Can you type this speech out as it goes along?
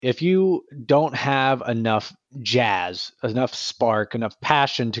If you don't have enough jazz, enough spark, enough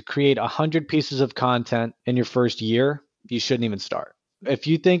passion to create 100 pieces of content in your first year, you shouldn't even start. If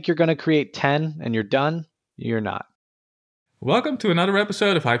you think you're going to create 10 and you're done, you're not. Welcome to another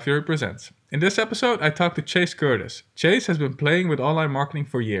episode of Hype Fury Presents. In this episode, I talked to Chase Curtis. Chase has been playing with online marketing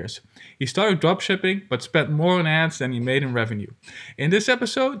for years. He started dropshipping, but spent more on ads than he made in revenue. In this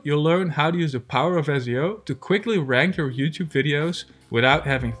episode, you'll learn how to use the power of SEO to quickly rank your YouTube videos without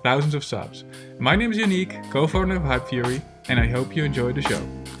having thousands of subs. My name is Unique, co-founder of Hype Fury, and I hope you enjoy the show.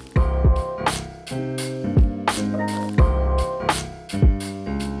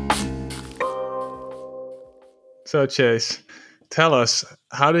 So Chase, tell us,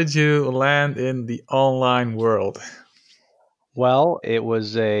 how did you land in the online world? Well, it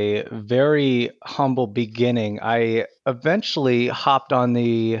was a very humble beginning. I eventually hopped on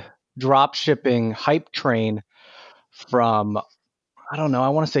the drop shipping hype train from, I don't know, I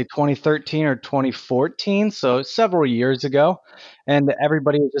want to say 2013 or 2014, so several years ago. And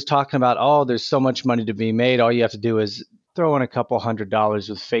everybody was just talking about, oh, there's so much money to be made. All you have to do is throw in a couple $100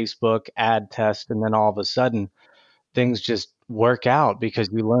 with Facebook, ad test, and then all of a sudden things just work out because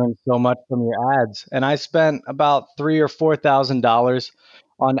you learn so much from your ads. And I spent about $3,000 or $4,000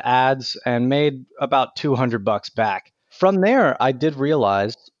 on ads and made about $200 back. From there, I did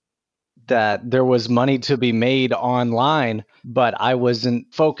realize that there was money to be made online, but I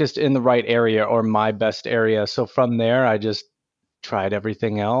wasn't focused in the right area or my best area. So from there, I just tried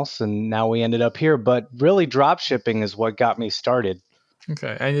everything else and now we ended up here. But really, drop shipping is what got me started.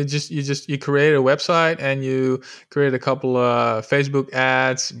 Okay, and you created a website and you created a couple of Facebook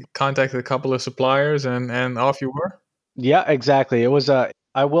ads, contacted a couple of suppliers, and off you were. Yeah, exactly. It was I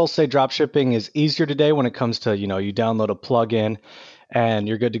will say drop shipping is easier today when it comes to, you download a plugin and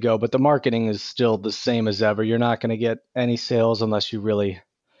you're good to go, but the marketing is still the same as ever. You're not going to get any sales unless you really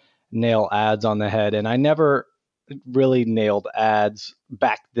nail ads on the head. And I never really nailed ads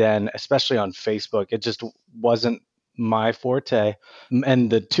back then, especially on Facebook. It just wasn't my forte. And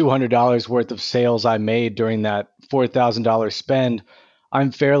the $200 worth of sales I made during that $4,000 spend,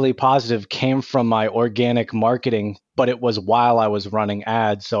 I'm fairly positive came from my organic marketing, but it was while I was running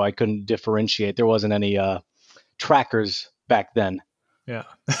ads, so I couldn't differentiate. There wasn't any trackers back then. Yeah,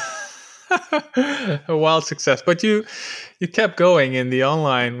 a wild success. But you kept going in the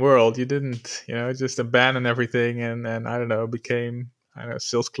online world. You didn't, just abandon everything and I don't know, became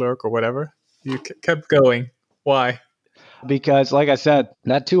sales clerk or whatever. You kept going. Why? Because, like I said,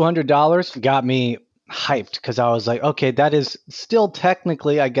 that $200 got me hyped because I was like, okay, that is still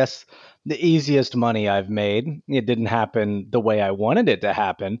technically, I guess, the easiest money I've made. It didn't happen the way I wanted it to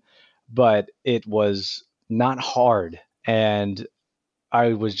happen, but it was not hard. And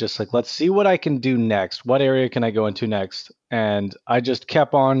I was just like, let's see what I can do next. What area can I go into next? And I just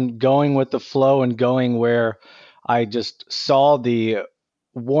kept on going with the flow and going where I just saw the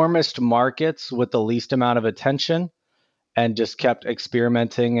warmest markets with the least amount of attention and just kept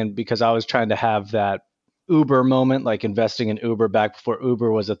experimenting. And because I was trying to have that Uber moment, like investing in Uber back before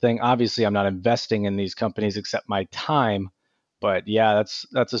Uber was a thing. Obviously, I'm not investing in these companies except my time. But yeah,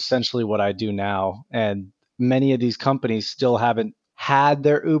 that's essentially what I do now. And many of these companies still haven't had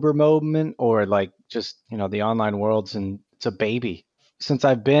their Uber moment or like just, the online world's and it's a baby. Since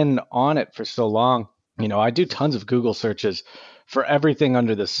I've been on it for so long, I do tons of Google searches for everything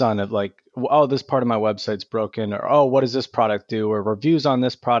under the sun of like, oh, this part of my website's broken, or oh, what does this product do, or reviews on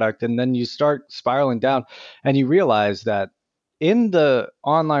this product. And then you start spiraling down and you realize that in the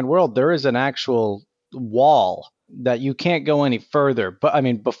online world, there is an actual wall that you can't go any further. But I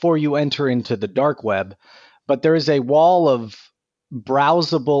mean, before you enter into the dark web, but there is a wall of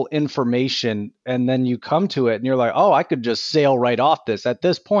browsable information. And then you come to it and you're like, oh, I could just sail right off this. At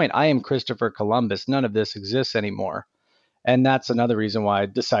this point, I am Christopher Columbus. None of this exists anymore. And that's another reason why I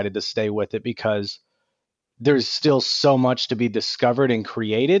decided to stay with it because there's still so much to be discovered and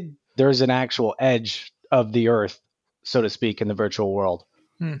created. There's an actual edge of the earth, so to speak, in the virtual world.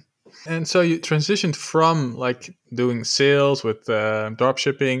 Hmm. And so you transitioned from like doing sales with drop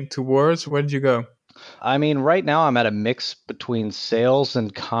shipping towards, where did you go? I mean, right now I'm at a mix between sales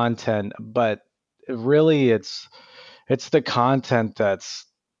and content, but really it's the content that's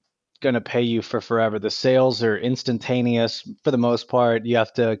going to pay you for forever. The sales are instantaneous for the most part. You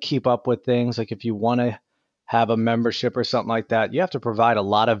have to keep up with things. Like if you want to have a membership or something like that, you have to provide a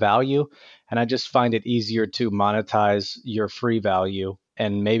lot of value. And I just find it easier to monetize your free value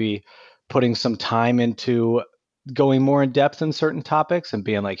and maybe putting some time into going more in depth in certain topics and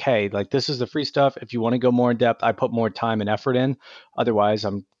being like, hey, like this is the free stuff. If you want to go more in depth, I put more time and effort in. Otherwise,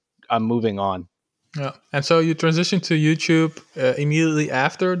 I'm moving on. Yeah. And so you transitioned to YouTube immediately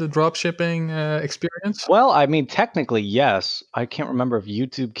after the dropshipping experience? Well, I mean, technically, yes. I can't remember if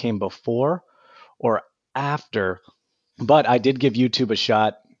YouTube came before or after, but I did give YouTube a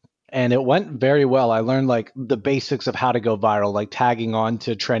shot and it went very well. I learned like the basics of how to go viral, like tagging on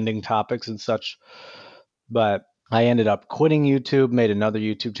to trending topics and such. But I ended up quitting YouTube, made another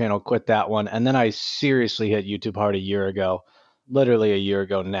YouTube channel, quit that one, and then I seriously hit YouTube hard a year ago, literally a year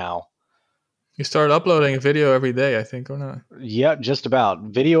ago now. You started uploading a video every day, I think, or not? Yeah, just about.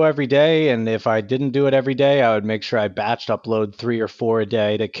 Video every day, and if I didn't do it every day, I would make sure I batched upload 3 or 4 a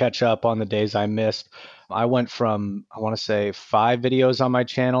day to catch up on the days I missed. I went from, I want to say, 5 videos on my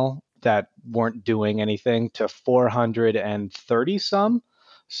channel that weren't doing anything to 430 some.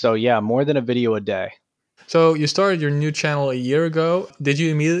 So yeah, more than a video a day. So you started your new channel a year ago. Did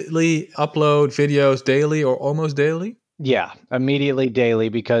you immediately upload videos daily or almost daily? Yeah, immediately daily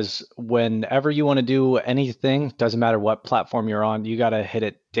because whenever you want to do anything, doesn't matter what platform you're on, you got to hit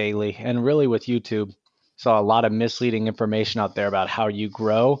it daily. And really with YouTube, saw a lot of misleading information out there about how you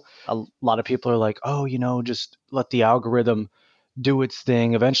grow. A lot of people are like, "Oh, just let the algorithm do its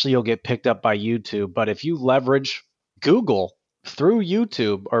thing. Eventually you'll get picked up by YouTube." But if you leverage Google through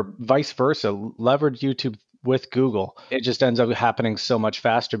YouTube or vice versa, leverage YouTube with Google, it just ends up happening so much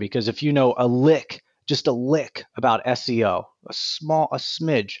faster because if you know just a lick about SEO, a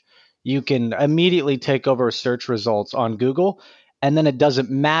smidge, you can immediately take over search results on Google. And then it doesn't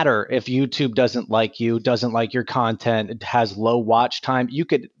matter if YouTube doesn't like you, doesn't like your content, it has low watch time. You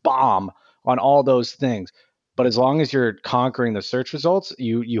could bomb on all those things. But as long as you're conquering the search results,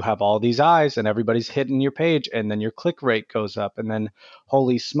 you have all these eyes and everybody's hitting your page and then your click rate goes up and then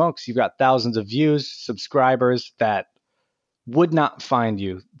holy smokes, you've got thousands of views, subscribers that would not find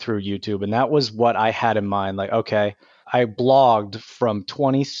you through YouTube. And that was what I had in mind. Like, okay, I blogged from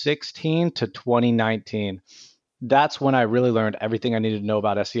 2016 to 2019. That's when I really learned everything I needed to know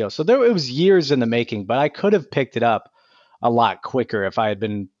about SEO. So there it was years in the making, but I could have picked it up a lot quicker if I had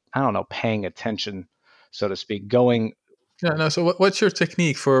been, I don't know, paying attention, so to speak, going. Yeah, no. So what's your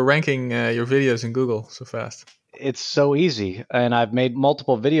technique for ranking your videos in Google so fast? It's so easy, and I've made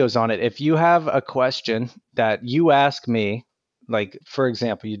multiple videos on it. If you have a question that you ask me, like for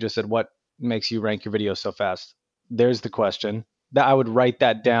example, you just said, "What makes you rank your videos so fast?" There's the question. That I would write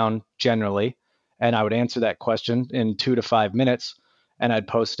that down generally, and I would answer that question in 2 to 5 minutes, and I'd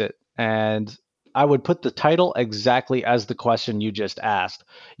post it. And I would put the title exactly as the question you just asked.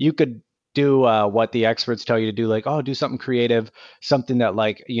 You could do what the experts tell you to do, like, oh, do something creative, something that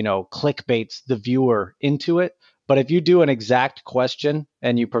like clickbaits the viewer into it. But if you do an exact question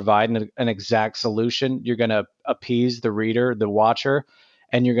and you provide an exact solution, you're going to appease the reader, the watcher,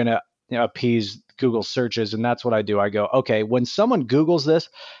 and you're going to appease Google searches. And that's what I do. I go, okay, when someone Googles this,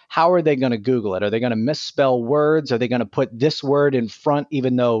 how are they going to Google it? Are they going to misspell words? Are they going to put this word in front,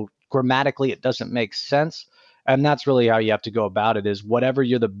 even though grammatically it doesn't make sense? And that's really how you have to go about it is whatever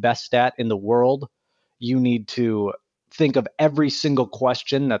you're the best at in the world, you need to think of every single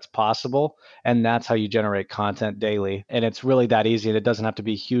question that's possible, and that's how you generate content daily. And it's really that easy, and it doesn't have to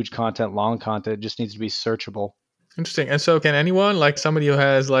be huge content, long content. It just needs to be searchable. Interesting. And so can anyone, like somebody who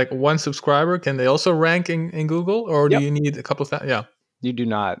has like one subscriber, can they also rank in Google, or do Yep. you need a couple of Yeah. You do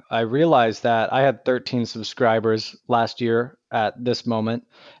not. I realized that I had 13 subscribers last year at this moment.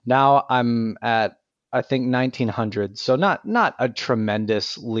 Now I'm at I think 1900. So not a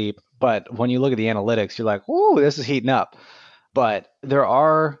tremendous leap, but when you look at the analytics, you're like, "Ooh, this is heating up." But there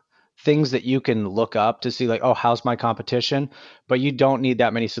are things that you can look up to see like, "Oh, how's my competition?" But you don't need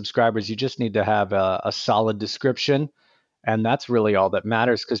that many subscribers. You just need to have a solid description, and that's really all that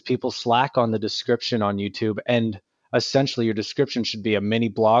matters because people slack on the description on YouTube. And essentially, your description should be a mini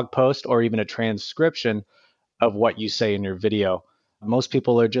blog post or even a transcription of what you say in your video. Most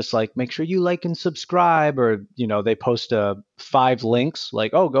people are just like, make sure you like and subscribe, or they post 5 links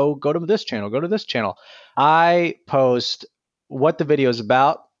like, oh, go to this channel, go to this channel. I post what the video is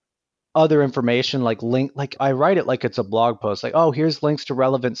about, other information like I write it like it's a blog post, like, oh, here's links to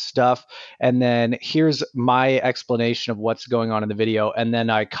relevant stuff, and then here's my explanation of what's going on in the video, and then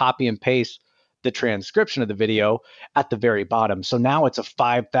I copy and paste the transcription of the video at the very bottom. So now it's a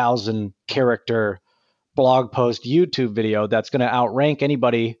 5,000 character blog post YouTube video that's going to outrank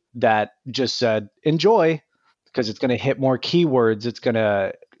anybody that just said enjoy, because it's going to hit more keywords. It's going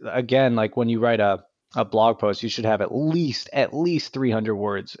to, again, like when you write a blog post, you should have at least 300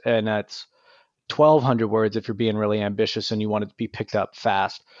 words, and that's 1,200 words if you're being really ambitious and you want it to be picked up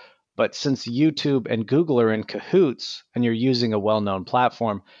fast. But since YouTube and Google are in cahoots and you're using a well-known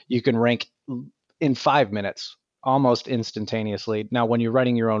platform, you can rank in 5 minutes. almost instantaneously. Now, when you're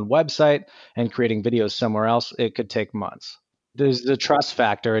writing your own website and creating videos somewhere else, it could take months. There's the trust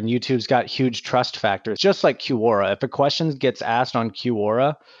factor, and YouTube's got huge trust factors, just like Quora. If a question gets asked on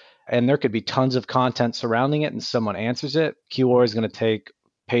Quora and there could be tons of content surrounding it and someone answers it, Quora is going to take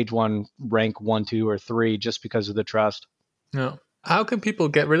page one, rank one, two, or three just because of the trust. No. How can people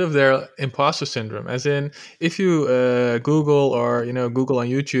get rid of their imposter syndrome? As in, if you Google or Google on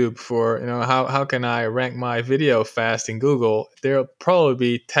YouTube for how can I rank my video fast in Google, there'll probably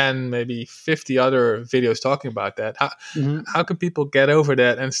be 10, maybe 50 other videos talking about that. How can people get over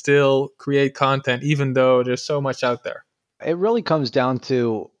that and still create content even though there's so much out there? It really comes down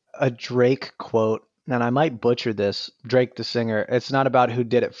to a Drake quote, and I might butcher this. Drake, the singer. It's not about who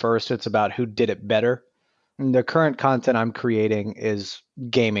did it first; it's about who did it better. The current content I'm creating is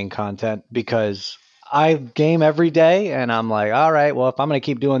gaming content because I game every day and I'm like, all right, well, if I'm going to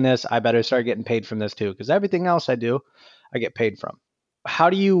keep doing this, I better start getting paid from this too because everything else I do, I get paid from. How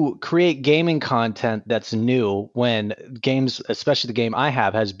do you create gaming content that's new when games, especially the game I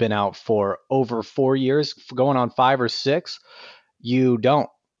have, has been out for over 4 years, going on 5 or 6? You don't.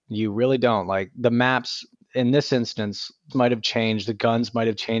 You really don't. Like the maps in this instance might have changed, the guns might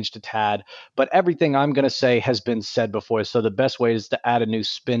have changed a tad, but everything I'm going to say has been said before. So the best way is to add a new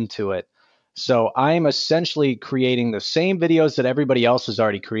spin to it. So I'm essentially creating the same videos that everybody else has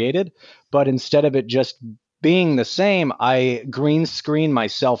already created, but instead of it just being the same, I green screen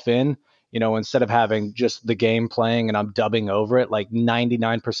myself in. Instead of having just the game playing and I'm dubbing over it like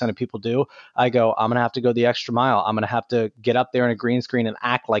 99% of people do, I go, I'm going to have to go the extra mile. I'm going to have to get up there in a green screen and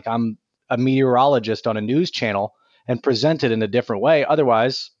act like I'm a meteorologist on a news channel and present it in a different way.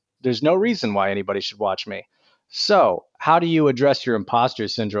 Otherwise, there's no reason why anybody should watch me. So, how do you address your imposter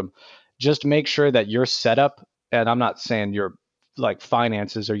syndrome? Just make sure that your setup, and I'm not saying your like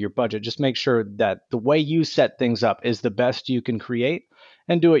finances or your budget, just make sure that the way you set things up is the best you can create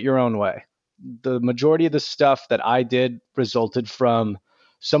and do it your own way. The majority of the stuff that I did resulted from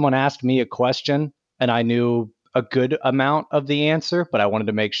someone asked me a question and I knew a good amount of the answer, but I wanted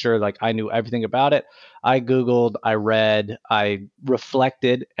to make sure like I knew everything about it. I Googled, I read, I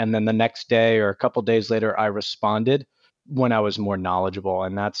reflected, and then the next day or a couple days later, I responded when I was more knowledgeable.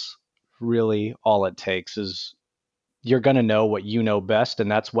 And that's really all it takes is you're going to know what you know best,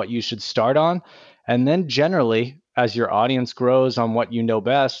 and that's what you should start on. And then generally, as your audience grows on what you know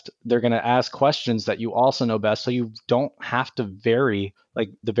best, they're going to ask questions that you also know best. So you don't have to vary. Like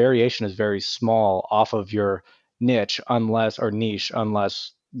the variation is very small off of your niche,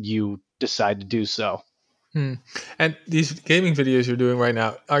 unless you decide to do so. Hmm. And these gaming videos you're doing right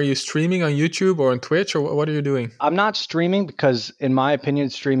now, are you streaming on YouTube or on Twitch, or what are you doing? I'm not streaming because, in my opinion,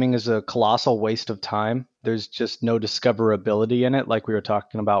 streaming is a colossal waste of time. There's just no discoverability in it, like we were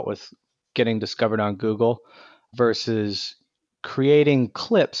talking about with getting discovered on Google, versus creating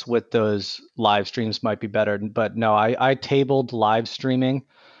clips with those live streams might be better. But no, I tabled live streaming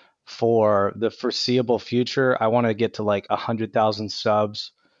for the foreseeable future. I want to get to like 100,000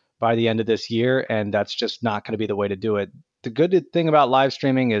 subs by the end of this year, and that's just not going to be the way to do it. The good thing about live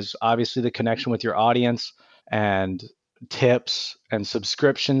streaming is obviously the connection with your audience and tips and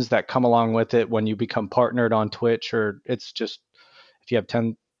subscriptions that come along with it when you become partnered on Twitch, or it's just if you have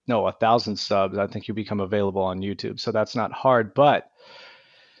 1,000 subs, I think you become available on YouTube. So that's not hard. But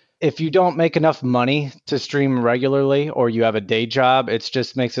if you don't make enough money to stream regularly or you have a day job, it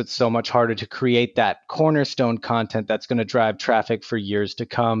just makes it so much harder to create that cornerstone content that's going to drive traffic for years to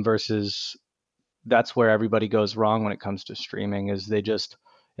come versus that's where everybody goes wrong when it comes to streaming is they just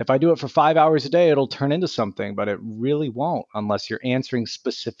if I do it for 5 hours a day, it'll turn into something, but it really won't unless you're answering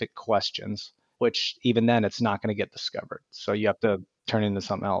specific questions, which even then it's not going to get discovered. So you have to turn into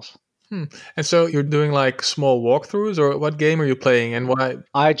something else. And so you're doing like small walkthroughs, or what game are you playing and why?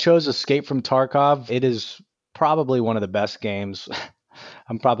 I chose Escape from Tarkov. It is probably one of the best games.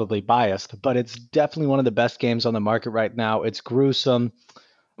 I'm probably biased, but it's definitely one of the best games on the market right now. It's gruesome.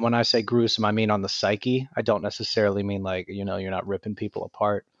 When I say gruesome, I mean on the psyche. I don't necessarily mean like, you're not ripping people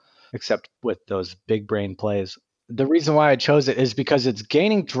apart, except with those big brain plays. The reason why I chose it is because it's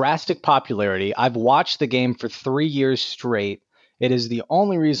gaining drastic popularity. I've watched the game for 3 years straight. It is the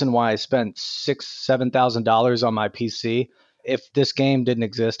only reason why I spent $7,000 on my PC. If this game didn't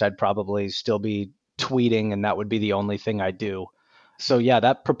exist, I'd probably still be tweeting, and that would be the only thing I do. So yeah,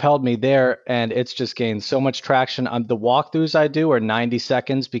 that propelled me there, and it's just gained so much traction. The walkthroughs I do are 90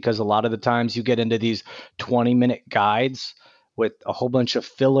 seconds because a lot of the times you get into these 20-minute guides with a whole bunch of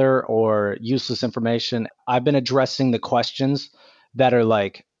filler or useless information. I've been addressing the questions that are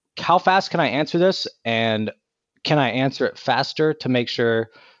like, how fast can I answer this? And can I answer it faster to make sure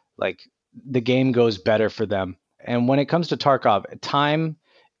like the game goes better for them? And when it comes to Tarkov, time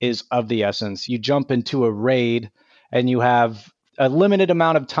is of the essence. You jump into a raid and you have a limited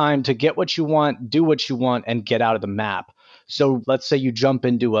amount of time to get what you want, do what you want, and get out of the map. So let's say you jump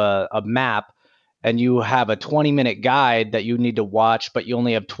into a map and you have a 20-minute guide that you need to watch, but you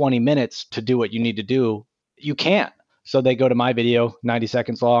only have 20 minutes to do what you need to do. You can't. So they go to my video, 90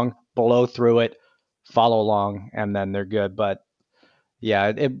 seconds long, blow through it, follow along, and then they're good. But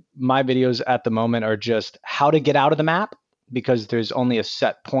yeah, my videos at the moment are just how to get out of the map because there's only a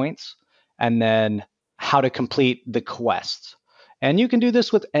set points, and then how to complete the quests. And you can do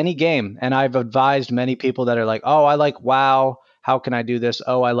this with any game. And I've advised many people that are like, oh, I like WoW. How can I do this?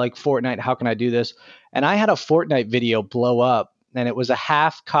 Oh, I like Fortnite. How can I do this? And I had a Fortnite video blow up, and it was a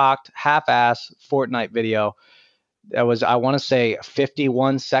half-cocked, half-ass Fortnite video that was, I want to say,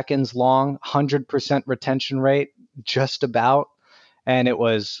 51 seconds long, 100% retention rate, just about. And it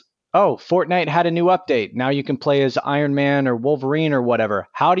was, oh, Fortnite had a new update. Now you can play as Iron Man or Wolverine or whatever.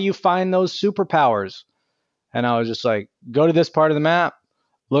 How do you find those superpowers? And I was just like, go to this part of the map,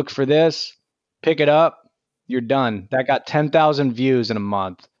 look for this, pick it up, you're done. That got 10,000 views in a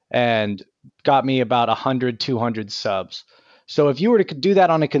month and got me about 100, 200 subs. So if you were to do that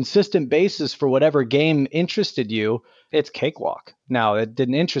on a consistent basis for whatever game interested you, it's cakewalk. Now, it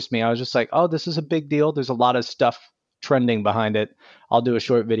didn't interest me. I was just like, oh, this is a big deal. There's a lot of stuff trending behind it. I'll do a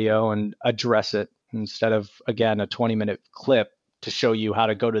short video and address it instead of, again, a 20-minute clip to show you how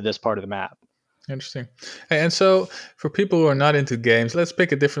to go to this part of the map. Interesting. And so for people who are not into games, let's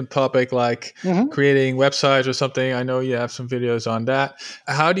pick a different topic like creating websites or something. I know you have some videos on that.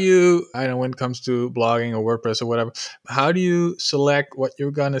 How do you, I know when it comes to blogging or WordPress or whatever, how do you select what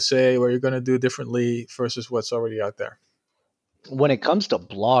you're going to say, what you're going to do differently versus what's already out there? When it comes to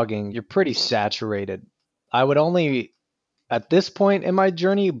blogging, you're pretty saturated. I would only, at this point in my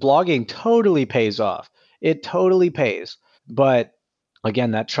journey, blogging totally pays off. It totally pays. But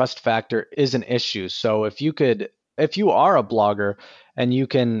again, that trust factor is an issue. So if you are a blogger and you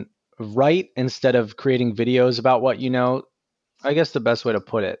can write instead of creating videos about what you know, I guess the best way to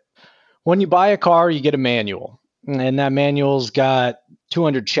put it, when you buy a car, you get a manual. And that manual's got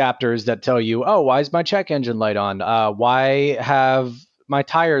 200 chapters that tell you, oh, why is my check engine light on? Why have my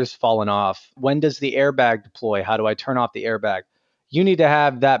tires fallen off? When does the airbag deploy? How do I turn off the airbag? You need to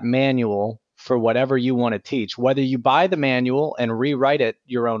have that manual for whatever you want to teach. Whether you buy the manual and rewrite it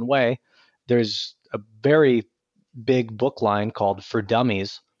your own way, there's a very big book line called For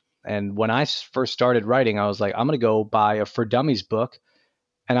Dummies. And when I first started writing, I was like, I'm going to go buy a For Dummies book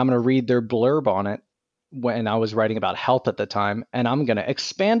and I'm going to read their blurb on it when I was writing about health at the time. And I'm going to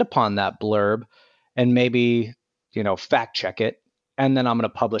expand upon that blurb and maybe, fact check it. And then I'm going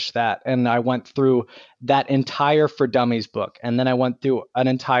to publish that. And I went through that entire For Dummies book. And then I went through an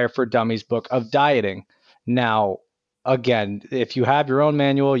entire For Dummies book of dieting. Now, again, if you have your own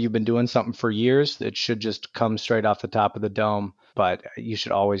manual, you've been doing something for years, it should just come straight off the top of the dome. But you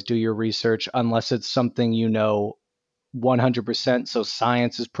should always do your research unless it's something 100%. So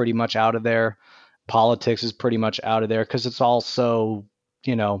science is pretty much out of there. Politics is pretty much out of there because it's also,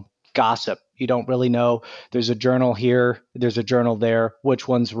 gossip. You don't really know. There's a journal here, there's a journal there. Which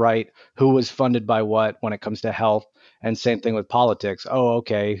one's right? Who was funded by what when it comes to health? And same thing with politics. Oh,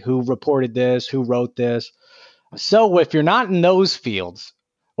 okay. Who reported this? Who wrote this? So if you're not in those fields,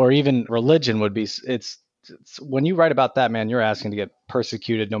 or even religion would be, it's when you write about that, man, you're asking to get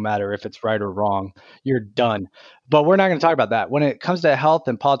persecuted no matter if it's right or wrong. You're done. But we're not going to talk about that. When it comes to health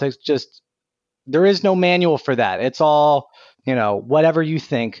and politics, just there is no manual for that. It's all, whatever you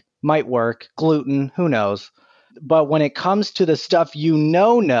think might work. Gluten, who knows? But when it comes to the stuff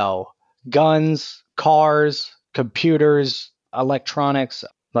guns, cars, computers, electronics,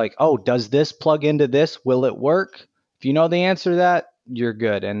 like, oh, does this plug into this? Will it work? If you know the answer to that, you're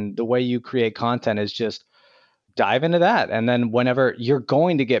good. And the way you create content is just dive into that. And then whenever you're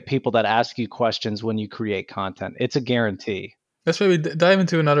going to get people that ask you questions when you create content, it's a guarantee. Let's maybe dive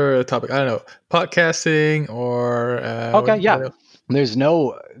into another topic. I don't know, podcasting or... okay, yeah. There's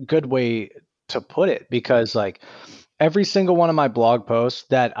no good way to put it because like every single one of my blog posts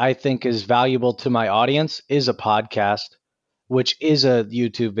that I think is valuable to my audience is a podcast, which is a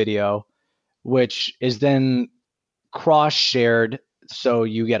YouTube video, which is then cross-shared so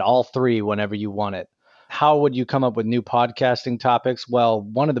you get all three whenever you want it. How would you come up with new podcasting topics? Well,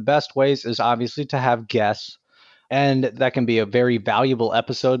 one of the best ways is obviously to have guests. And that can be a very valuable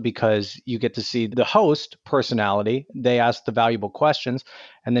episode because you get to see the host personality. They ask the valuable questions,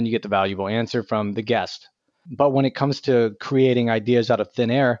 and then you get the valuable answer from the guest. But when it comes to creating ideas out of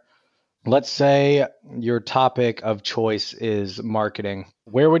thin air, Let's say your topic of choice is marketing.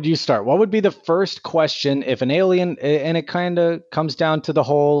 Where would you start? What would be the first question if an alien, and it kind of comes down to the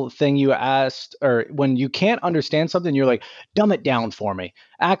whole thing you asked, or when you can't understand something, you're like, dumb it down for me.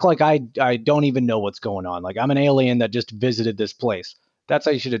 Act like I don't even know what's going on. Like I'm an alien that just visited this place. That's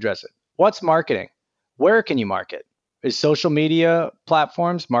how you should address it. What's marketing? Where can you market? Is social media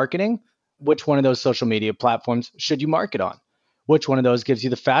platforms marketing? Which one of those social media platforms should you market on? Which one of those gives you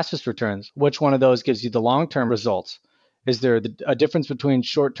the fastest returns? Which one of those gives you the long term results? Is there a difference between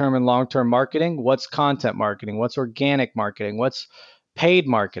short term and long term marketing? What's content marketing? What's organic marketing? What's paid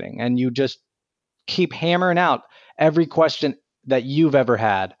marketing? And you just keep hammering out every question that you've ever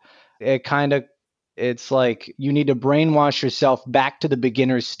had. It kind of it's like you need to brainwash yourself back to the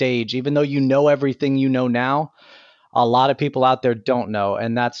beginner's stage, even though you know everything you know now. A lot of people out there don't know,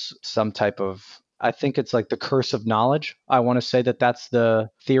 and that's some type of, I think it's like the curse of knowledge. I want to say that that's the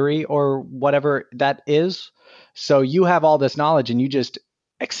theory or whatever that is. So you have all this knowledge and you just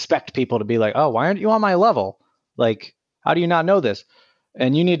expect people to be like, oh, why aren't you on my level? Like, how do you not know this?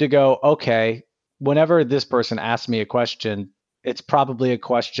 And you need to go, okay, whenever this person asks me a question, it's probably a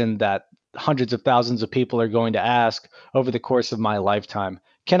question that hundreds of thousands of people are going to ask over the course of my lifetime.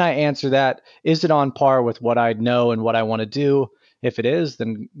 Can I answer that? Is it on par with what I know and what I want to do? If it is,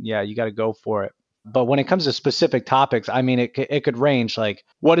 then yeah, you got to go for it. But when it comes to specific topics, I mean, it could range like,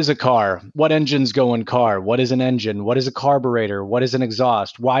 what is a car? What engines go in car? What is an engine? What is a carburetor? What is an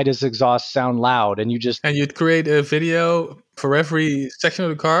exhaust? Why does exhaust sound loud? And you just And you'd create a video for every section of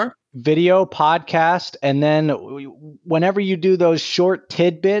the car? video podcast, and then whenever you do those short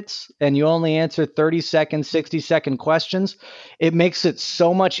tidbits and you only answer 30-second 60-second questions, it makes it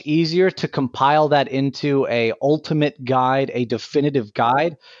so much easier to compile that into a ultimate guide, a definitive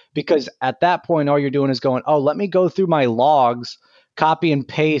guide, because at that point all you're doing is going, oh, let me go through my logs, copy and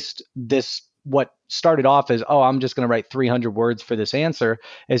paste this. What started off as, oh, I'm just going to write 300 words for this answer,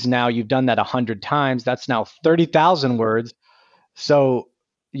 is now you've done that 100 times. That's now 30,000 words. So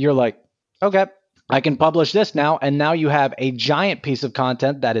you're like, okay, I can publish this now. And now you have a giant piece of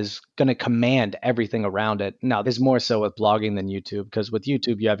content that is going to command everything around it. Now, there's more so with blogging than YouTube, because with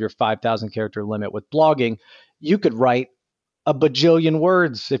YouTube, you have your 5,000 character limit. With blogging, you could write a bajillion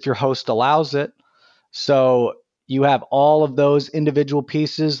words if your host allows it. So you have all of those individual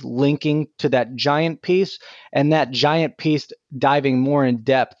pieces linking to that giant piece, and that giant piece diving more in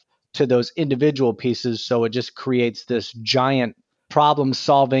depth to those individual pieces. So it just creates this giant problem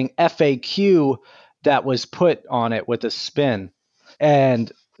solving FAQ that was put on it with a spin. And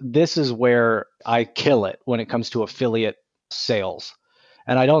this is where I kill it when it comes to affiliate sales.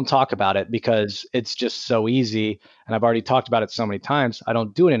 And I don't talk about it because it's just so easy. And I've already talked about it so many times, I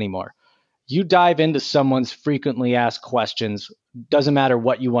don't do it anymore. You dive into someone's frequently asked questions, doesn't matter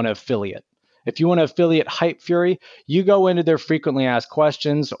what you want to affiliate. If you want to affiliate Hype Fury, you go into their frequently asked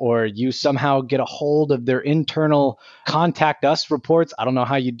questions, or you somehow get a hold of their internal contact us reports. I don't know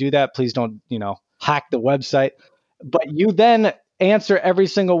how you do that. Please don't, hack the website. But you then answer every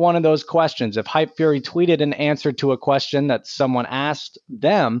single one of those questions. If Hype Fury tweeted an answer to a question that someone asked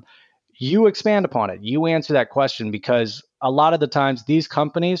them, you expand upon it. You answer that question, because a lot of the times these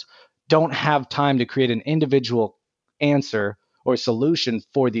companies don't have time to create an individual answer or solution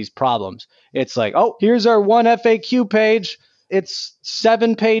for these problems. It's like, oh, here's our one FAQ page. It's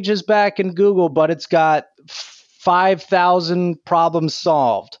 7 pages back in Google, but it's got 5,000 problems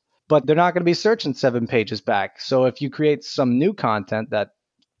solved. But they're not going to be searching 7 pages back. So if you create some new content that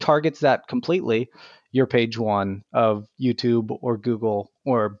targets that completely, your page one of YouTube or Google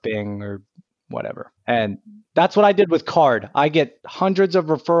or Bing or whatever. And that's what I did with Card. I get hundreds of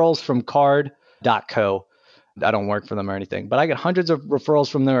referrals from Card.co. I don't work for them or anything, but I get hundreds of referrals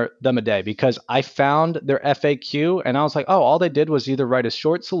from them a day, because I found their FAQ and I was like, oh, all they did was either write a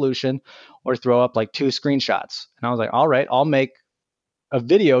short solution or throw up like 2 screenshots. And I was like, all right, I'll make a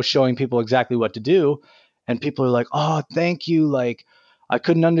video showing people exactly what to do. And people are like, oh, thank you. Like, I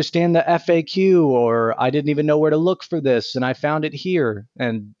couldn't understand the FAQ, or I didn't even know where to look for this, and I found it here.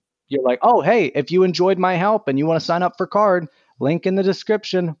 And you're like, oh, hey, if you enjoyed my help and you want to sign up for Card, link in the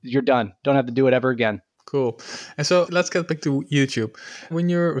description. You're done. Don't have to do it ever again. Cool. And so let's get back to YouTube. When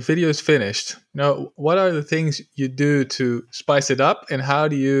your video is finished, what are the things you do to spice it up, and how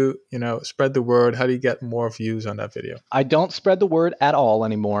do you, spread the word? How do you get more views on that video? I don't spread the word at all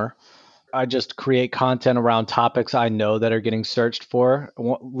anymore. I just create content around topics I know that are getting searched for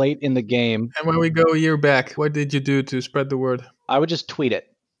late in the game. And when we go a year back, what did you do to spread the word? I would just tweet it.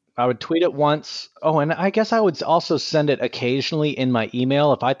 I would tweet it once. Oh, and I guess I would also send it occasionally in my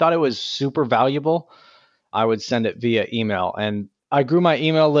email. If I thought it was super valuable, I would send it via email. And I grew my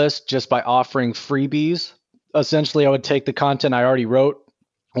email list just by offering freebies. Essentially, I would take the content I already wrote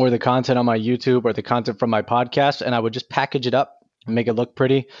or the content on my YouTube or the content from my podcast, and I would just package it up and make it look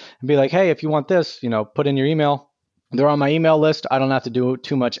pretty and be like, hey, if you want this, put in your email. They're on my email list. I don't have to do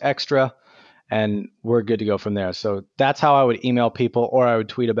too much extra, and we're good to go from there. So that's how I would email people, or I would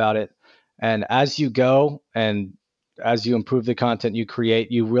tweet about it. And as you go and as you improve the content you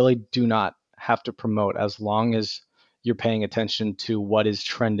create, you really do not have to promote as long as you're paying attention to what is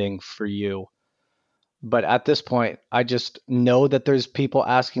trending for you. But at this point, I just know that there's people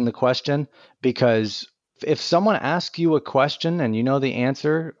asking the question, because if someone asks you a question and you know the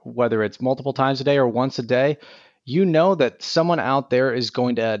answer, whether it's multiple times a day or once a day, you know that someone out there is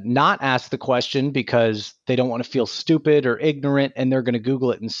going to not ask the question because they don't want to feel stupid or ignorant, and they're going to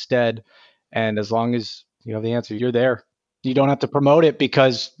Google it instead. And as long as you have the answer, you're there. You don't have to promote it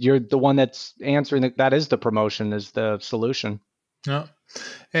because you're the one that's answering it. That is the promotion, is the solution. Yeah.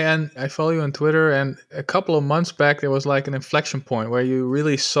 And I follow you on Twitter, and a couple of months back, there was like an inflection point where you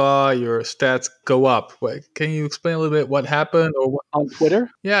really saw your stats go up. Can you explain a little bit what happened? Or what? On Twitter?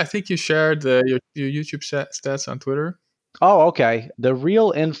 Yeah, I think you shared your YouTube stats on Twitter. Oh, okay. The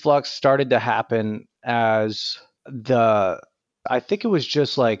real influx started to happen as I think it was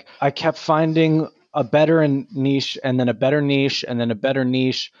just like I kept finding a better niche and then a better niche and then a better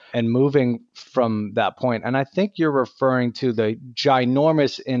niche and moving from that point. And I think you're referring to the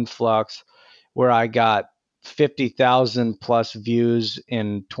ginormous influx where I got 50,000 plus views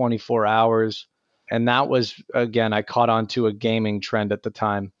in 24 hours. And that was, again, I caught on to a gaming trend at the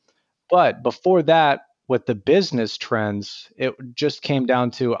time. But before that, with the business trends, it just came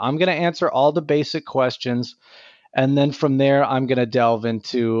down to I'm going to answer all the basic questions. And then from there, I'm going to delve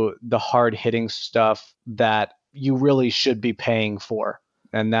into the hard hitting stuff that you really should be paying for.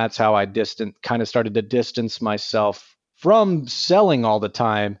 And that's how I kind of started to distance myself from selling all the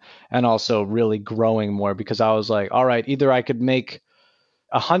time and also really growing more, because I was like, all right, either I could make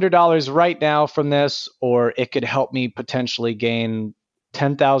 $100 right now from this, or it could help me potentially gain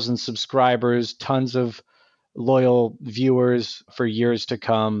 10,000 subscribers, tons of loyal viewers for years to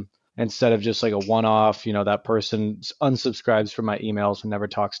come, instead of just like a one-off, that person unsubscribes from my emails and never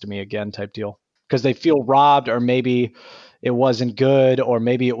talks to me again type deal, because they feel robbed, or maybe it wasn't good, or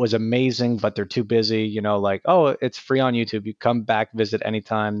maybe it was amazing but they're too busy, like, oh, it's free on YouTube, you come back, visit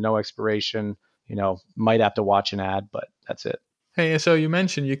anytime, no expiration, might have to watch an ad, but that's it. Hey, so you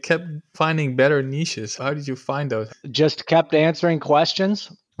mentioned you kept finding better niches. How did you find those? Just kept answering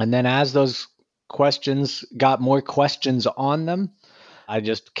questions, and then as those questions got more questions on them, I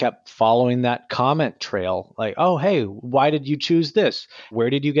just kept following that comment trail. Like, oh, hey, why did you choose this? Where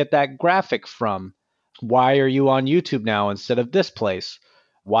did you get that graphic from? Why are you on YouTube now instead of this place?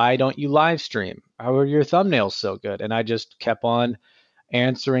 Why don't you live stream? How are your thumbnails so good? And I just kept on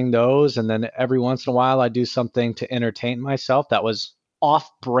answering those. And then every once in a while, I do something to entertain myself that was off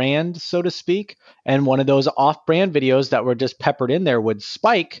brand, so to speak. And one of those off brand videos that were just peppered in there would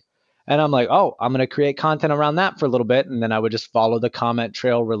spike. And I'm like, oh, I'm going to create content around that for a little bit. And then I would just follow the comment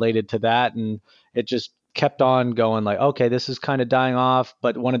trail related to that. And it just kept on going, like, okay, this is kind of dying off.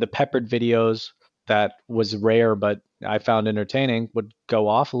 But one of the peppered videos that was rare, but I found entertaining, would go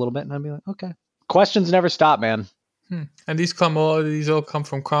off a little bit. And I'd be like, okay. Questions never stop, man. And these all come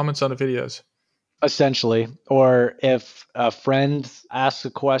from comments on the videos. Essentially, or if a friend asks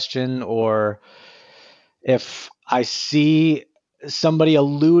a question, or if I see somebody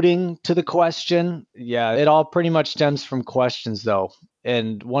alluding to the question. Yeah, it all pretty much stems from questions, though.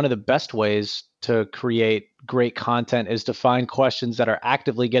 And one of the best ways to create great content is to find questions that are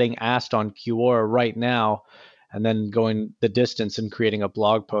actively getting asked on Quora right now, and then going the distance and creating a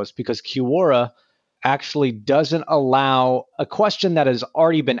blog post, because Quora actually doesn't allow a question that has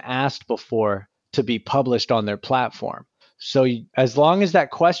already been asked before to be published on their platform. So as long as that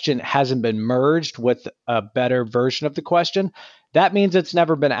question hasn't been merged with a better version of the question, that means it's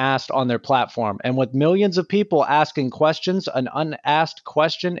never been asked on their platform. And with millions of people asking questions, an unasked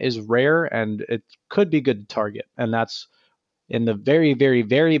question is rare, and it could be good to target. And that's in the very, very,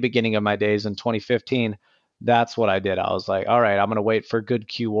 very beginning of my days in 2015. That's what I did. I was like, all right, I'm going to wait for good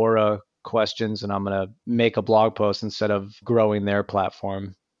Quora questions, and I'm going to make a blog post instead of growing their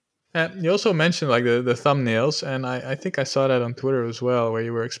platform. You also mentioned like the thumbnails, and I think I saw that on Twitter as well, where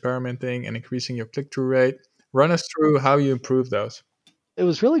you were experimenting and increasing your click-through rate. Run us through how you improved those. It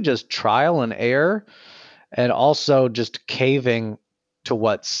was really just trial and error, and also just caving to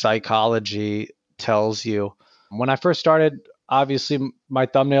what psychology tells you. When I first started, obviously my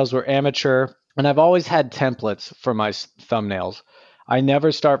thumbnails were amateur, and I've always had templates for my thumbnails. I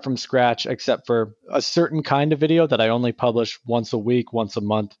never start from scratch except for a certain kind of video that I only publish once a week, once a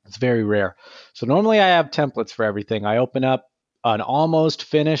month. It's very rare. So normally I have templates for everything. I open up an almost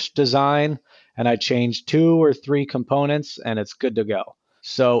finished design and I change 2 or 3 components and it's good to go.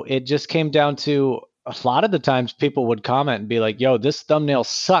 So it just came down to a lot of the times people would comment and be like, yo, this thumbnail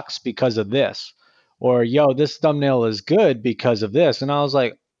sucks because of this. Or, yo, this thumbnail is good because of this. And I was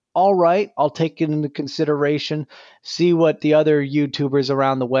like, all right, I'll take it into consideration, see what the other YouTubers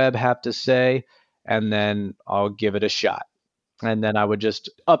around the web have to say, and then I'll give it a shot. And then I would just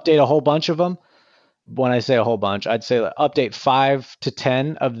update a whole bunch of them. When I say a whole bunch, I'd say update 5 to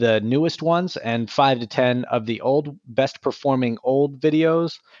 10 of the newest ones and 5 to 10 of the old best performing old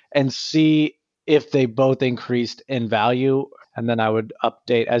videos and see if they both increased in value. And then I would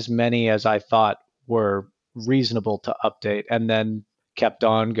update as many as I thought were reasonable to update and then kept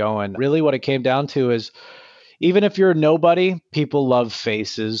on going. Really, what it came down to is even if you're nobody, people love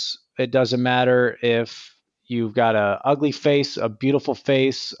faces. It doesn't matter if you've got a ugly face, a beautiful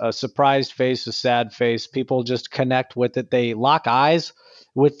face, a surprised face, a sad face. People just connect with it. They lock eyes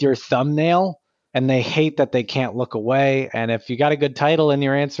with your thumbnail and they hate that they can't look away. And if you got a good title and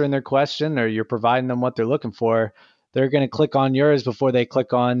you're answering their question or you're providing them what they're looking for, they're going to click on yours before they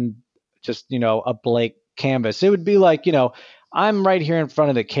click on just, a blank canvas. It would be like, I'm right here in front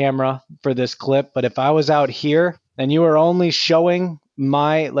of the camera for this clip, but if I was out here and you were only showing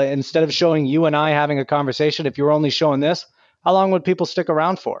instead of showing you and I having a conversation, if you were only showing this, how long would people stick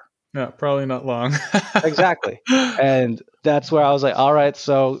around for? Yeah, probably not long. Exactly. And that's where I was like, all right,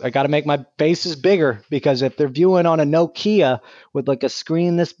 so I got to make my faces bigger because if they're viewing on a Nokia with like a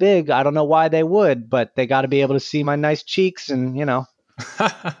screen this big, I don't know why they would, but they got to be able to see my nice cheeks and,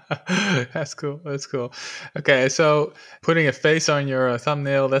 That's cool. That's cool. Okay, so putting a face on your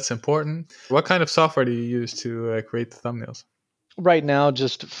thumbnail, that's important. What kind of software do you use to create the thumbnails? Right now,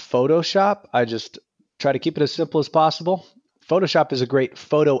 just Photoshop. I just try to keep it as simple as possible. Photoshop is a great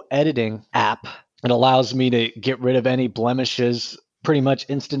photo editing app. It allows me to get rid of any blemishes pretty much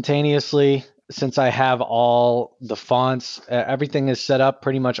instantaneously. Since I have all the fonts, everything is set up.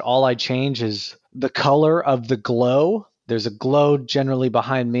 Pretty much all I change is the color of the glow. There's a glow generally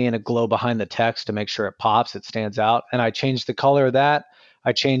behind me and a glow behind the text to make sure it pops, it stands out. And I change the color of that.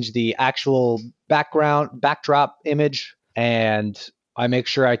 I change the actual backdrop image, and I make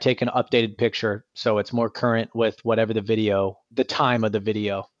sure I take an updated picture so it's more current with whatever the time of the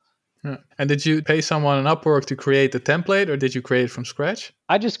video. Yeah. And did you pay someone on Upwork to create the template, or did you create it from scratch?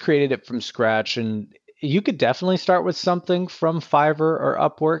 I just created it from scratch, and you could definitely start with something from Fiverr or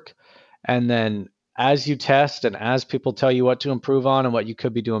Upwork. And then as you test and as people tell you what to improve on and what you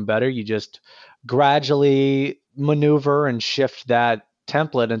could be doing better, you just gradually maneuver and shift that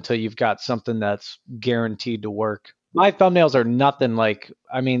template until you've got something that's guaranteed to work. My thumbnails are nothing like,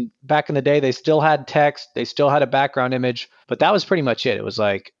 back in the day, they still had text, they still had a background image, but that was pretty much it. It was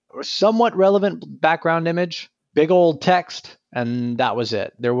like a somewhat relevant background image, big old text, and that was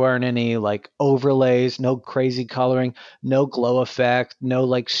it. There weren't any like overlays, no crazy coloring, no glow effect, no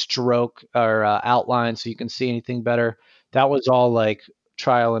like stroke or outline so you can see anything better. That was all like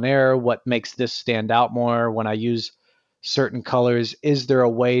trial and error. What makes this stand out more when I use certain colors? Is there a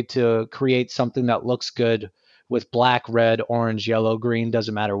way to create something that looks good with black, red, orange, yellow, green?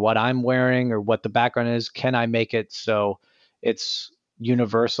 Doesn't matter what I'm wearing or what the background is. Can I make it so it's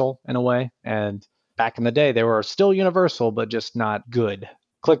universal in a way? And back in the day, they were still universal, but just not good.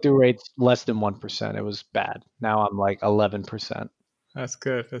 Click-through rates less than 1%. It was bad. Now I'm like 11%. That's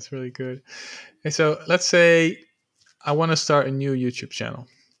good. That's really good. Okay, so let's say I want to start a new YouTube channel.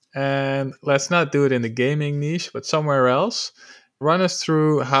 And let's not do it in the gaming niche, but somewhere else. Run us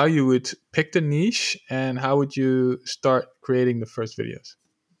through how you would pick the niche and how would you start creating the first videos?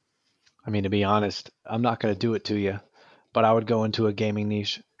 To be honest, I'm not going to do it to you, but I would go into a gaming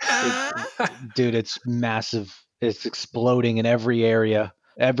niche. Dude, it's massive. It's exploding in every area.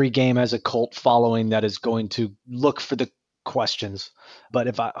 Every game has a cult following that is going to look for the questions.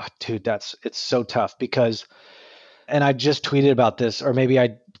 But dude, it's so tough because, and I just tweeted about this, or maybe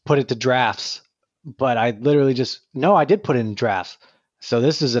I put it to drafts, but I did put it in drafts. So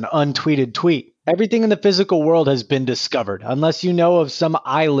this is an untweeted tweet. Everything in the physical world has been discovered, unless you know of some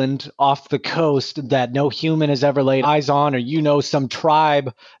island off the coast that no human has ever laid eyes on, or some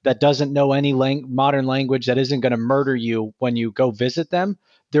tribe that doesn't know any modern language that isn't going to murder you when you go visit them.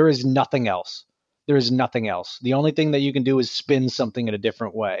 There is nothing else. There is nothing else. The only thing that you can do is spin something in a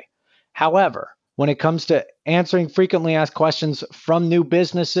different way. However, when it comes to answering frequently asked questions from new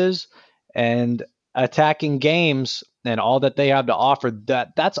businesses and attacking games, and all that they have to offer,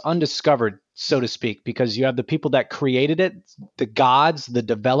 that's undiscovered, so to speak, because you have the people that created it, the gods, the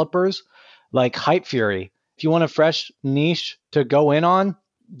developers, like Hype Fury. If you want a fresh niche to go in on,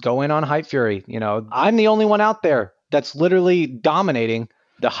 go in on Hype Fury. I'm the only one out there that's literally dominating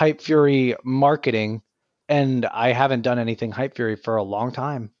the Hype Fury marketing, and I haven't done anything Hype Fury for a long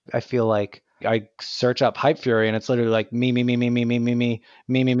time. I feel like I search up Hype Fury and it's literally like me, me, me, me, me, me, me, me,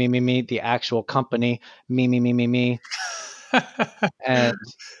 me, me, me, me, me, the actual company, me, me, me, me, me. And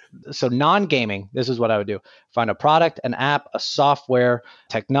so non-gaming, this is what I would do. Find a product, an app, a software,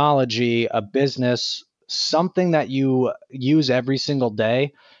 technology, a business, something that you use every single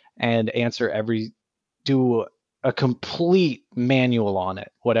day, and do a complete manual on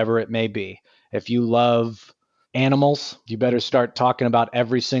it, whatever it may be. If you love animals, you better start talking about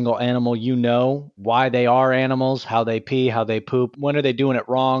every single animal, why they are animals, how they pee, how they poop, when are they doing it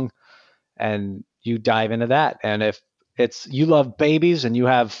wrong, and you dive into that. And if it's you love babies and you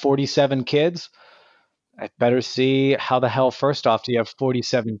have 47 kids, I better see how the hell, first off, do you have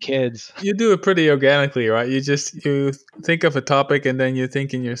 47 kids? You do it pretty organically, right? You think of a topic and then you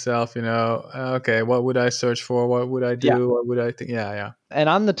think in yourself, okay, what would I search for? What would I Yeah. do? What would I think? Yeah, yeah. And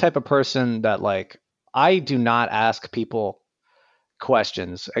I'm the type of person that, like, I do not ask people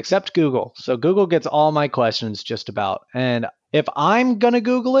questions except Google. So Google gets all my questions just about. And if I'm going to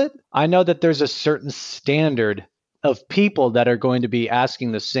Google it, I know that there's a certain standard of people that are going to be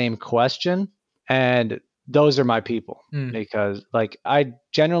asking the same question. And those are my people, because like I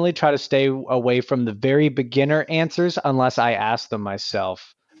generally try to stay away from the very beginner answers unless I ask them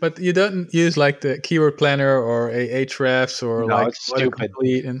myself. But you don't use like the keyword planner or Ahrefs or No, like it's stupid.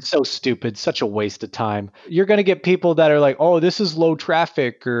 autocomplete and So stupid. Such a waste of time. You're going to get people that are like, oh, this is low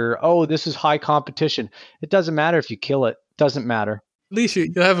traffic, or oh, this is high competition. It doesn't matter if you kill it. Doesn't matter. at least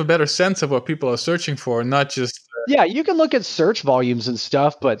you have a better sense of what people are searching for, not just Yeah, you can look at search volumes and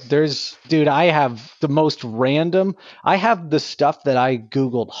stuff, but dude, I have the most random. I have the stuff that I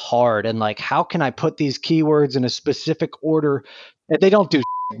Googled hard and like, how can I put these keywords in a specific order? And they don't do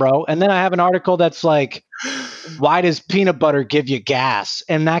shit, bro. And then I have an article that's like, why does peanut butter give you gas?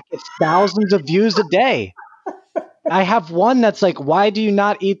 And that gets thousands of views a day. I have one that's like, why do you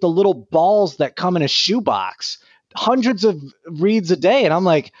not eat the little balls that come in a shoebox? Hundreds of reads a day. And I'm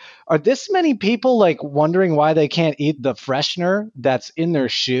like, are this many people like wondering why they can't eat the freshener that's in their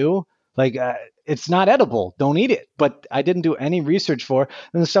shoe? Like, it's not edible. Don't eat it. But I didn't do any research for.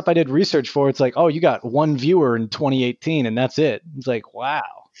 And the stuff I did research for, it's like, oh, you got one viewer in 2018 and that's it. It's like, wow.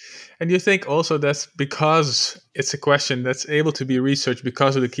 And you think also that's because it's a question that's able to be researched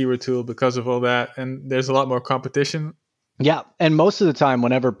because of the keyword tool, because of all that, and there's a lot more competition. Yeah. And most of the time,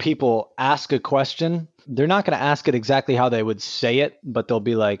 whenever people ask a question, they're not going to ask it exactly how they would say it, but they'll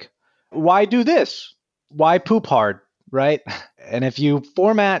be like, why do this? Why poop hard? Right. And if you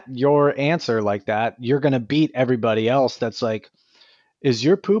format your answer like that, you're going to beat everybody else that's like, is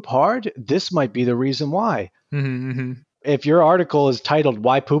your poop hard? This might be the reason why. Mm-hmm, mm-hmm. If your article is titled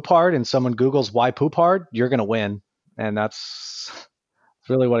Why Poop Hard and someone Googles Why Poop Hard, you're going to win. And that's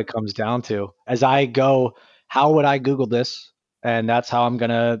really what it comes down to. As I go, how would I Google this? And that's how I'm going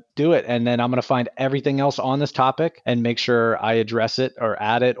to do it. And then I'm going to find everything else on this topic and make sure I address it or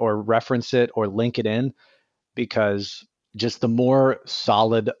add it or reference it or link it in, because just the more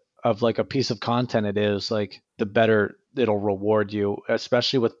solid of like a piece of content it is, like the better it'll reward you,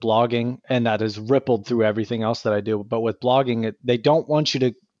 especially with blogging. And that is rippled through everything else that I do. But with blogging, they don't want you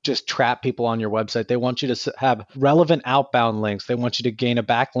to just trap people on your website. They want you to have relevant outbound links. They want you to gain a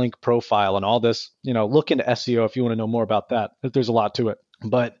backlink profile and all this, look into SEO if you want to know more about that. There's a lot to it,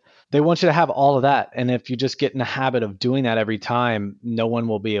 but they want you to have all of that. And if you just get in the habit of doing that every time, no one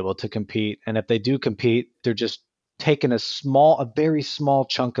will be able to compete. And if they do compete, they're just taking a very small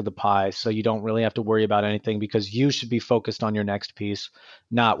chunk of the pie. So you don't really have to worry about anything, because you should be focused on your next piece,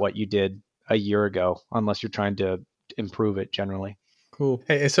 not what you did a year ago, unless you're trying to improve it generally. Cool.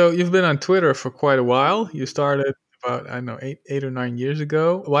 Hey, so you've been on Twitter for quite a while. You started about, I don't know, 8 or 9 years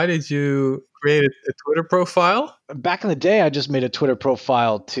ago. Why did you create a Twitter profile? Back in the day, I just made a Twitter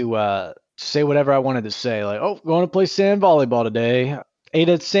profile to say whatever I wanted to say. Like, oh, going to play sand volleyball today. Ate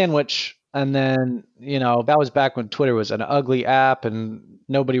a sandwich. And then, that was back when Twitter was an ugly app and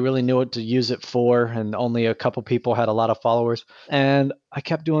nobody really knew what to use it for. And only a couple people had a lot of followers. And I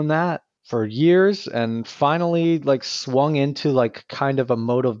kept doing that for years, and finally like swung into like kind of a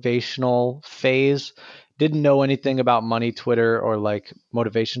motivational phase. Didn't know anything about money Twitter or like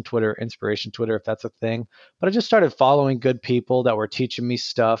motivation Twitter, inspiration Twitter, if that's a thing. But I just started following good people that were teaching me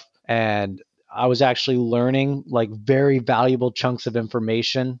stuff, and I was actually learning like very valuable chunks of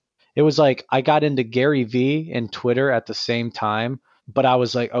information It was like I got into Gary Vee and Twitter at the same time, but I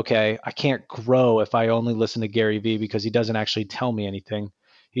was like, okay, I can't grow if I only listen to Gary Vee because he doesn't actually tell me anything.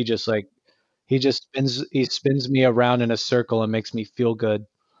 He just like he spins me around in a circle and makes me feel good.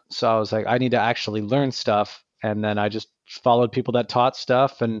 So I was like, I need to actually learn stuff. And then I just followed people that taught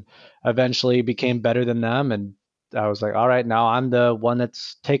stuff and eventually became better than them. And I was like, all right, now I'm the one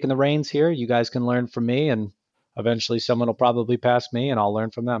that's taking the reins here. You guys can learn from me, and eventually someone will probably pass me and I'll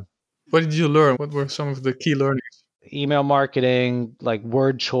learn from them. What did you learn? What were some of the key learnings? Email marketing, like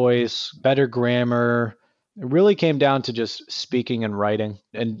word choice, better grammar. It really came down to just speaking and writing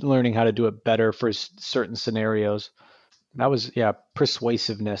and learning how to do it better for certain scenarios. That was, yeah,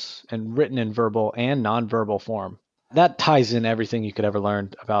 persuasiveness and written in verbal and nonverbal form. That ties in everything you could ever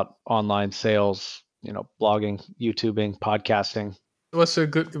learn about online sales, blogging, YouTubing, podcasting. What's a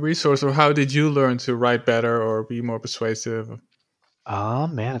good resource, or how did you learn to write better or be more persuasive? Ah,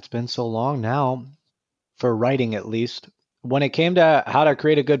 man, it's been so long now for writing at least. When it came to how to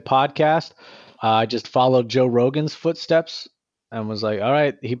create a good podcast, I just followed Joe Rogan's footsteps and was like, all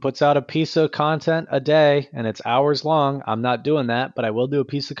right, he puts out a piece of content a day and it's hours long. I'm not doing that, but I will do a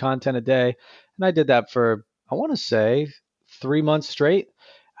piece of content a day. And I did that for, I want to say, 3 months straight.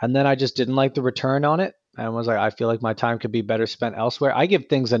 And then I just didn't like the return on it and was like, I feel like my time could be better spent elsewhere. I give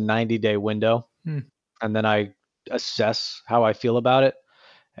things a 90-day window Hmm. and then I assess how I feel about it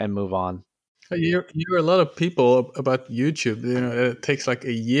and move on. You hear a lot of people about YouTube. It takes like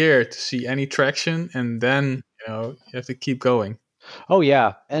a year to see any traction, and then you have to keep going. Oh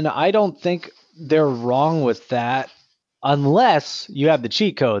yeah, and I don't think they're wrong with that unless you have the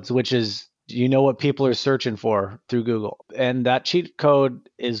cheat codes, which is what people are searching for through Google. And that cheat code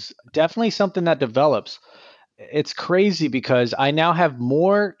is definitely something that develops. It's crazy because I now have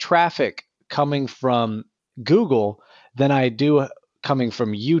more traffic coming from Google than I do coming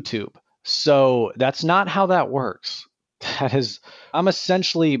from YouTube. So that's not how that works. That is, I'm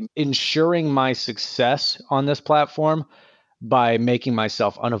essentially ensuring my success on this platform by making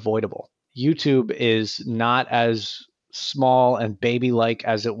myself unavoidable. YouTube is not as small and baby like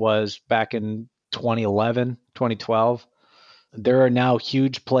as it was back in 2011, 2012. There are now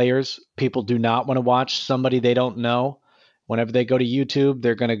huge players. People do not want to watch somebody they don't know. Whenever they go to YouTube,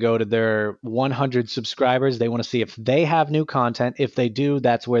 they're going to go to their 100 subscribers. They want to see if they have new content. If they do,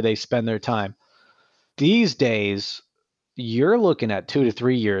 that's where they spend their time. These days, you're looking at 2 to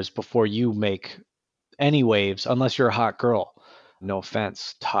 3 years before you make any waves, unless you're a hot girl. No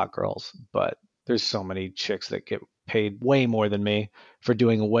offense to hot girls, but there's so many chicks that get paid way more than me for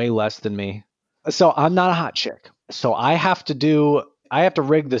doing way less than me. So I'm not a hot chick. So I have to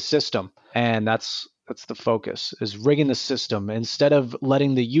rig the system, and that's the focus, is rigging the system instead of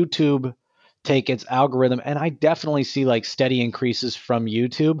letting the YouTube take its algorithm. And I definitely see like steady increases from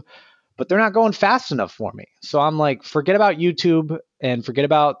YouTube, but they're not going fast enough for me. So I'm like, forget about YouTube and forget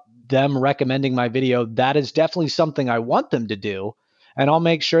about them recommending my video. That is definitely something I want them to do. And I'll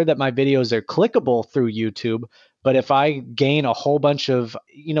make sure that my videos are clickable through YouTube. But if I gain a whole bunch of,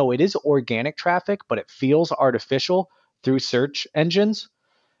 it is organic traffic, but it feels artificial through search engines,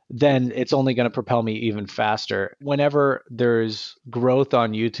 then it's only going to propel me even faster. Whenever there's growth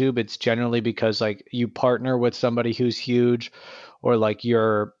on YouTube, it's generally because like you partner with somebody who's huge or like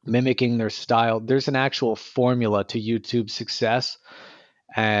you're mimicking their style. There's an actual formula to YouTube success,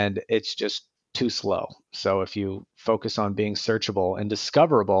 and it's just too slow. So if you focus on being searchable and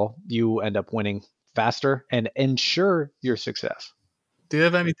discoverable, you end up winning faster and ensure your success. Do you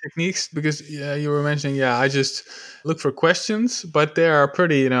have any techniques? Because you were mentioning, I just look for questions, but they are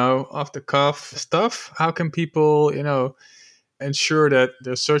pretty, off the cuff stuff. How can people, ensure that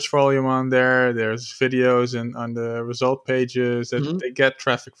there's search volume on there, there's videos and on the result pages, that Mhm. they get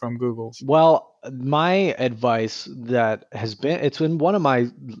traffic from Google? Well, my advice that has been, it's in one of my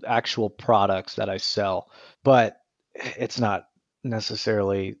actual products that I sell, but it's not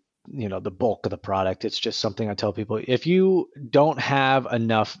necessarily, the bulk of the product. It's just something I tell people. If you don't have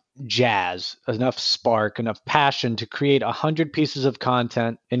enough jazz, enough spark, enough passion to create 100 pieces of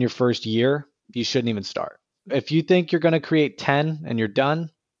content in your first year, you shouldn't even start. If you think you're going to create 10 and you're done,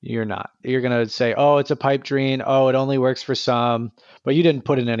 you're not. You're going to say, oh, it's a pipe dream. Oh, it only works for some, but you didn't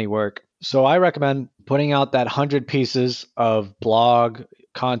put in any work. So I recommend putting out that 100 pieces of blog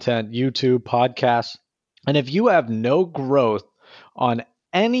content, YouTube, podcasts. And if you have no growth on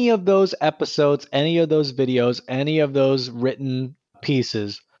any of those episodes, any of those videos, any of those written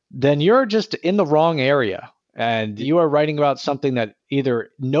pieces, then you're just in the wrong area. And you are writing about something that either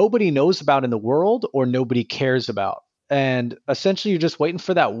nobody knows about in the world or nobody cares about. And essentially, you're just waiting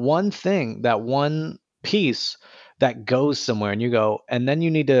for that one thing, that one piece that goes somewhere, and you go, and then you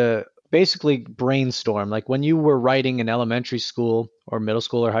need to basically brainstorm. Like when you were writing in elementary school or middle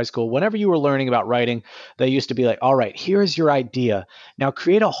school or high school, whenever you were learning about writing, they used to be like, all right, here's your idea. Now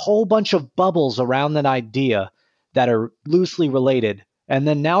create a whole bunch of bubbles around that idea that are loosely related. And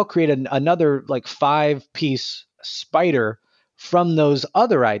then now create another like 5-piece spider from those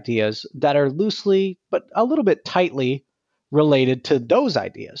other ideas that are loosely, but a little bit tightly related to those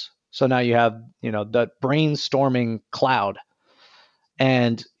ideas. So now you have, the brainstorming cloud.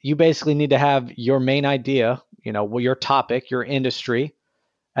 And you basically need to have your main idea, your topic, your industry,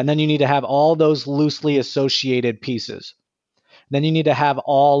 and then you need to have all those loosely associated pieces. Then you need to have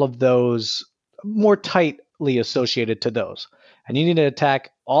all of those more tightly associated to those. And you need to attack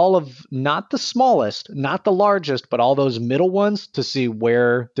all of, not the smallest, not the largest, but all those middle ones to see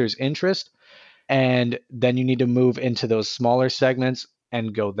where there's interest. And then you need to move into those smaller segments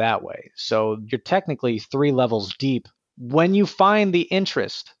and go that way. So you're technically 3 levels deep when you find the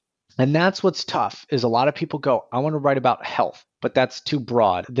interest. And that's what's tough is a lot of people go, I want to write about health, but that's too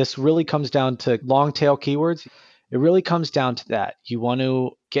broad. This really comes down to long tail keywords. It really comes down to that. You want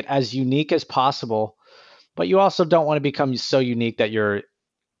to get as unique as possible, but you also don't want to become so unique that you're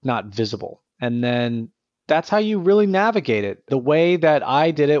not visible. And then that's how you really navigate it. The way that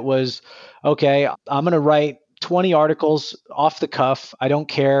I did it was, okay, I'm going to write 20 articles off the cuff. I don't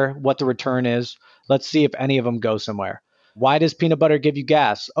care what the return is. Let's see if any of them go somewhere. Why does peanut butter give you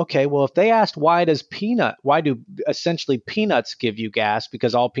gas? Okay, well, if they asked why do essentially peanuts give you gas,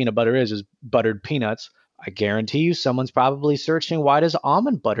 because all peanut butter is buttered peanuts, I guarantee you someone's probably searching, why does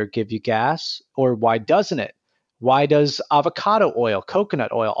almond butter give you gas? Or why doesn't it? Why does avocado oil,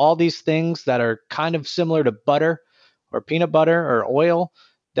 coconut oil, all these things that are kind of similar to butter or peanut butter or oil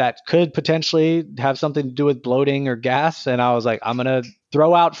that could potentially have something to do with bloating or gas? And I was like, I'm going to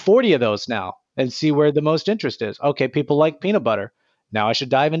throw out 40 of those now and see where the most interest is. Okay, people like peanut butter. Now I should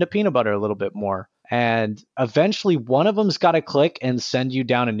dive into peanut butter a little bit more. And eventually one of them's got to click and send you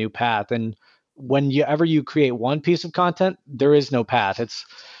down a new path. And whenever you create one piece of content, there is no path.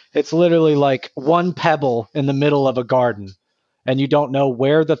 It's literally like one pebble in the middle of a garden, and you don't know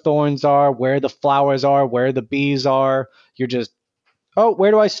where the thorns are, where the flowers are, where the bees are. You're just, oh,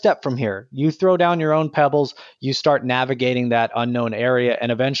 where do I step from here? You throw down your own pebbles, you start navigating that unknown area, and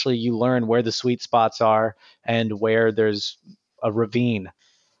eventually you learn where the sweet spots are and where there's a ravine.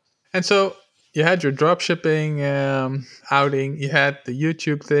 And so you had your dropshipping outing, you had the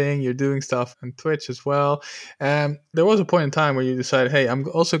YouTube thing, you're doing stuff on Twitch as well. There was a point in time where you decided, hey, I'm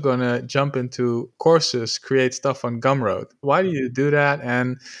also going to jump into courses, create stuff on Gumroad. Why did you do that?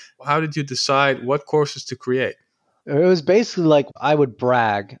 And how did you decide what courses to create? It was basically like I would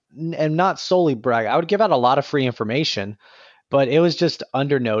brag, and not solely brag. I would give out a lot of free information, but it was just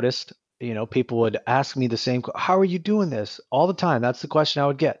undernoticed. People would ask me the same, how are you doing this? All the time. That's the question I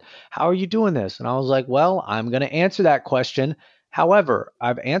would get. How are you doing this? And I was like, well, I'm going to answer that question. However,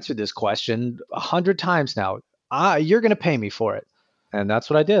 I've answered this question 100 times now. You're going to pay me for it. And that's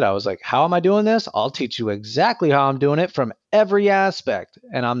what I did. I was like, how am I doing this? I'll teach you exactly how I'm doing it from every aspect.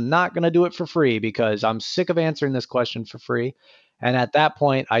 And I'm not going to do it for free because I'm sick of answering this question for free. And at that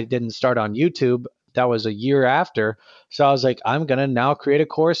point, I didn't start on YouTube. That was a year after. So I was like, I'm going to now create a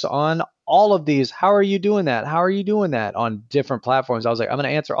course on all of these. How are you doing that? How are you doing that on different platforms? I was like, I'm going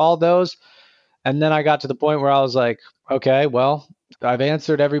to answer all those. And then I got to the point where I was like, okay, well, I've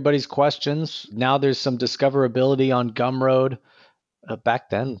answered everybody's questions. Now there's some discoverability on Gumroad. Back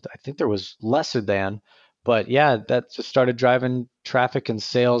then, I think there was lesser than, but yeah, that just started driving traffic and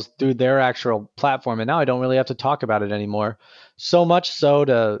sales through their actual platform. And now I don't really have to talk about it anymore. So much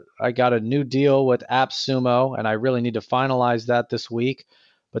so I got a new deal with AppSumo, and I really need to finalize that this week.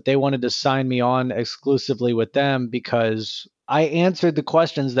 But they wanted to sign me on exclusively with them because I answered the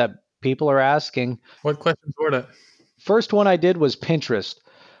questions that people are asking. What questions were that? First one I did was Pinterest.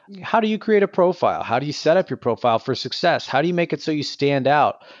 How do you create a profile? How do you set up your profile for success? How do you make it so you stand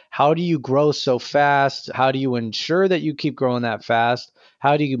out? How do you grow so fast? How do you ensure that you keep growing that fast?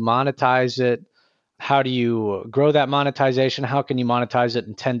 How do you monetize it? How do you grow that monetization? How can you monetize it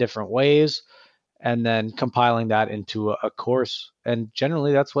in 10 different ways? And then compiling that into a course. And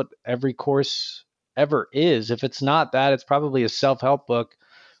generally, that's what every course ever is. If it's not that, it's probably a self-help book,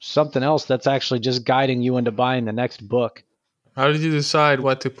 something else that's actually just guiding you into buying the next book. How did you decide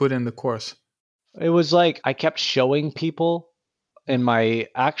what to put in the course? It was like I kept showing people in my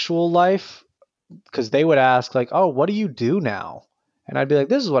actual life because they would ask like, oh, what do you do now? And I'd be like,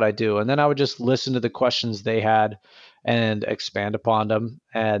 this is what I do. And then I would just listen to the questions they had and expand upon them.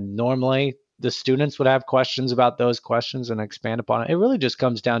 And normally the students would have questions about those questions and expand upon it. It really just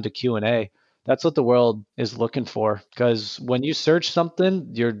comes down to Q&A. That's what the world is looking for. Because when you search something,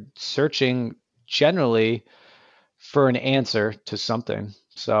 you're searching generally for an answer to something.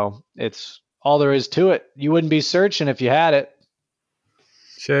 So it's all there is to it. You wouldn't be searching if you had it.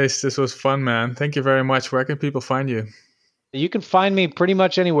 Chase, this was fun, man. Thank you very much. Where can people find you? You can find me pretty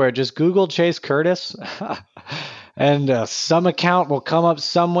much anywhere. Just Google Chase Curtis, and some account will come up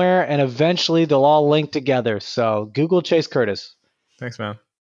somewhere, and eventually they'll all link together. So Google Chase Curtis. Thanks, man.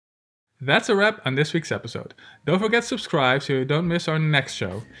 That's a wrap on this week's episode. Don't forget to subscribe so you don't miss our next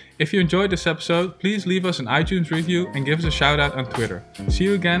show. If you enjoyed this episode, please leave us an iTunes review and give us a shout out on Twitter. See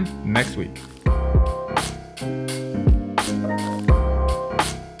you again next week.